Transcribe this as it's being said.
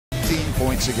10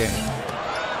 points a game.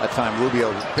 That time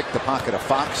Rubio picked the pocket of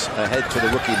Fox ahead to the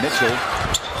rookie Mitchell,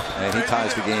 and he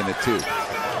ties the game at 2.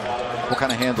 What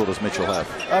kind of handle does Mitchell have?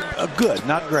 Good,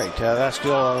 not great. That's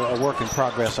still a work in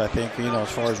progress, I think,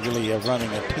 as far as really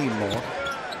running a team more.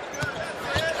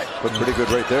 But pretty good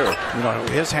right there.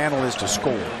 His handle is to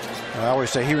score. I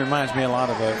always say he reminds me a lot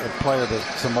of a player that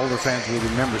some older fans will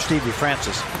remember, Stevie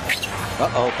Francis.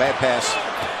 Uh-oh, bad pass.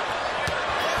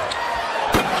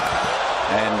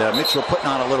 And Mitchell putting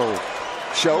on a little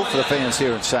show for the fans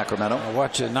here in Sacramento.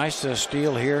 Watch a nice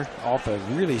steal here off a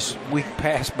really weak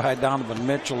pass by Donovan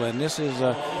Mitchell, and this is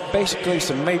basically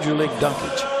some major league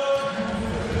dunkage.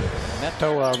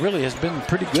 Neto really has been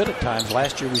pretty good at times.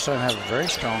 Last year we saw him have a very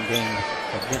strong game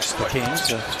against the Kings.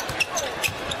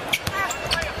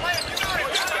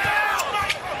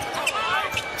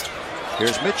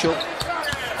 Here's Mitchell.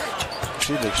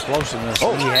 See the explosiveness he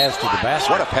has to the basket.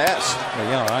 What a pass!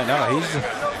 I know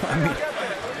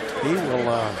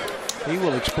he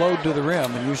will explode to the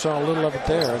rim, and you saw a little of it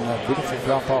there in a beautiful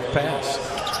drop-off pass.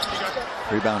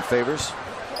 Rebound favors.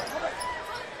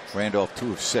 Randolph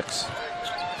 2 of 6.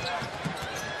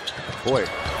 Boy,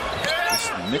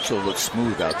 this Mitchell looks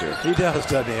smooth out there. He does,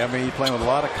 doesn't he? I mean, he's playing with a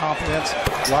lot of confidence,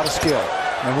 a lot of skill.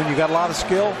 And when you got a lot of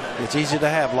skill, it's easy to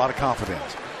have a lot of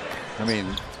confidence. I mean,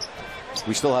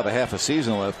 we still have a half a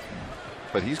season left,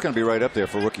 but he's going to be right up there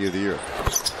for Rookie of the Year.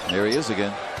 There he is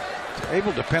again.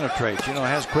 Able to penetrate,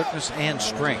 has quickness and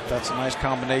strength. That's a nice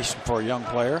combination for a young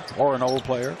player or an old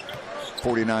player.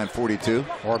 49-42.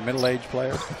 Or a middle-aged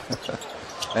player.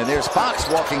 And there's Fox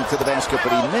walking to the basket,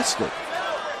 but he missed it.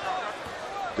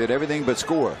 Did everything but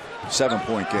score.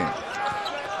 7-point game.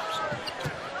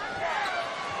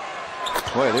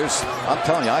 Boy, I'm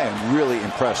telling you, I am really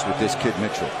impressed with this kid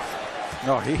Mitchell.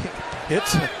 No,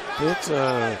 it's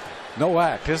no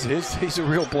act. He's a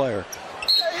real player.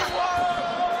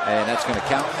 And that's going to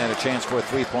count, and a chance for a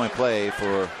 3-point play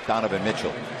for Donovan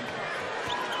Mitchell.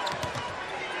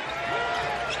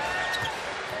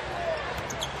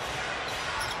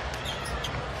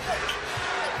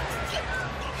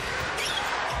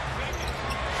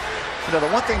 The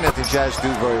one thing that the Jazz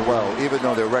do very well, even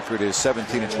though their record is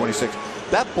 17-26,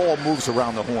 that ball moves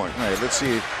around the horn. All right, let's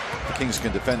see if the Kings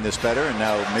can defend this better. And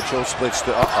now Mitchell splits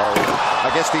the.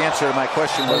 I guess the answer to my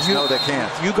question was no, they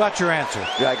can't. You got your answer.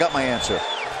 Yeah, I got my answer.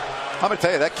 I'm going to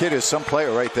tell you, that kid is some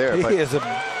player right there. He is a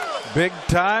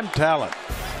big-time talent.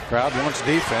 Crowd wants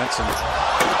defense, and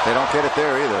they don't get it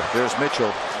there either. There's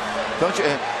Mitchell. Don't you?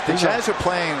 The Jazz are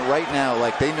playing right now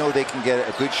like they know they can get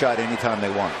a good shot anytime they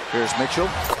want. Here's Mitchell,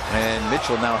 and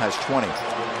Mitchell now has 20.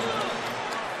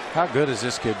 How good is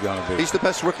this kid going to be? He's the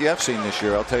best rookie I've seen this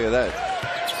year, I'll tell you that.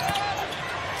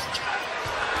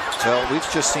 Well, we've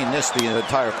just seen this the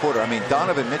entire quarter. I mean,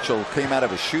 Donovan Mitchell came out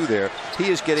of a shoe there. He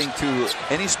is getting to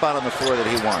any spot on the floor that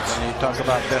he wants. When you talk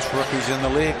about best rookies in the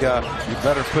league, you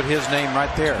better put his name right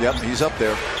there. Yep, he's up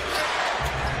there.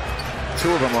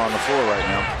 2 of them are on the floor right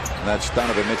now. And that's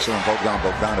Donovan Mitchell and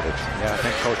Bogdanovic. Yeah, I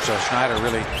think Coach Snyder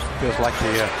really feels like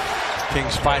the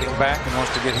Kings fighting back and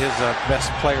wants to get his best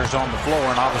players on the floor.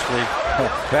 And obviously,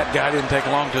 that guy didn't take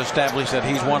long to establish that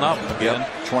he's one up again.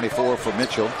 Yep, 24 for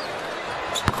Mitchell.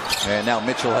 And now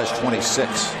Mitchell has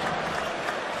 26.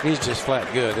 He's just flat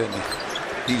good, isn't he?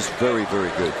 He's very,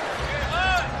 very good.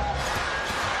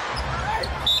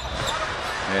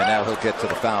 And now he'll get to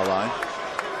the foul line.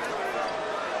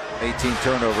 18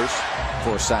 turnovers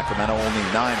for Sacramento, only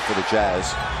 9 for the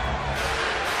Jazz.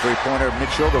 Three-pointer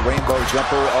Mitchell, the rainbow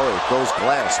jumper. Oh, it goes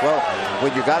glass. Well,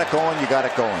 when you got it going, you got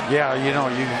it going. Yeah,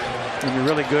 when you're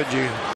really good, you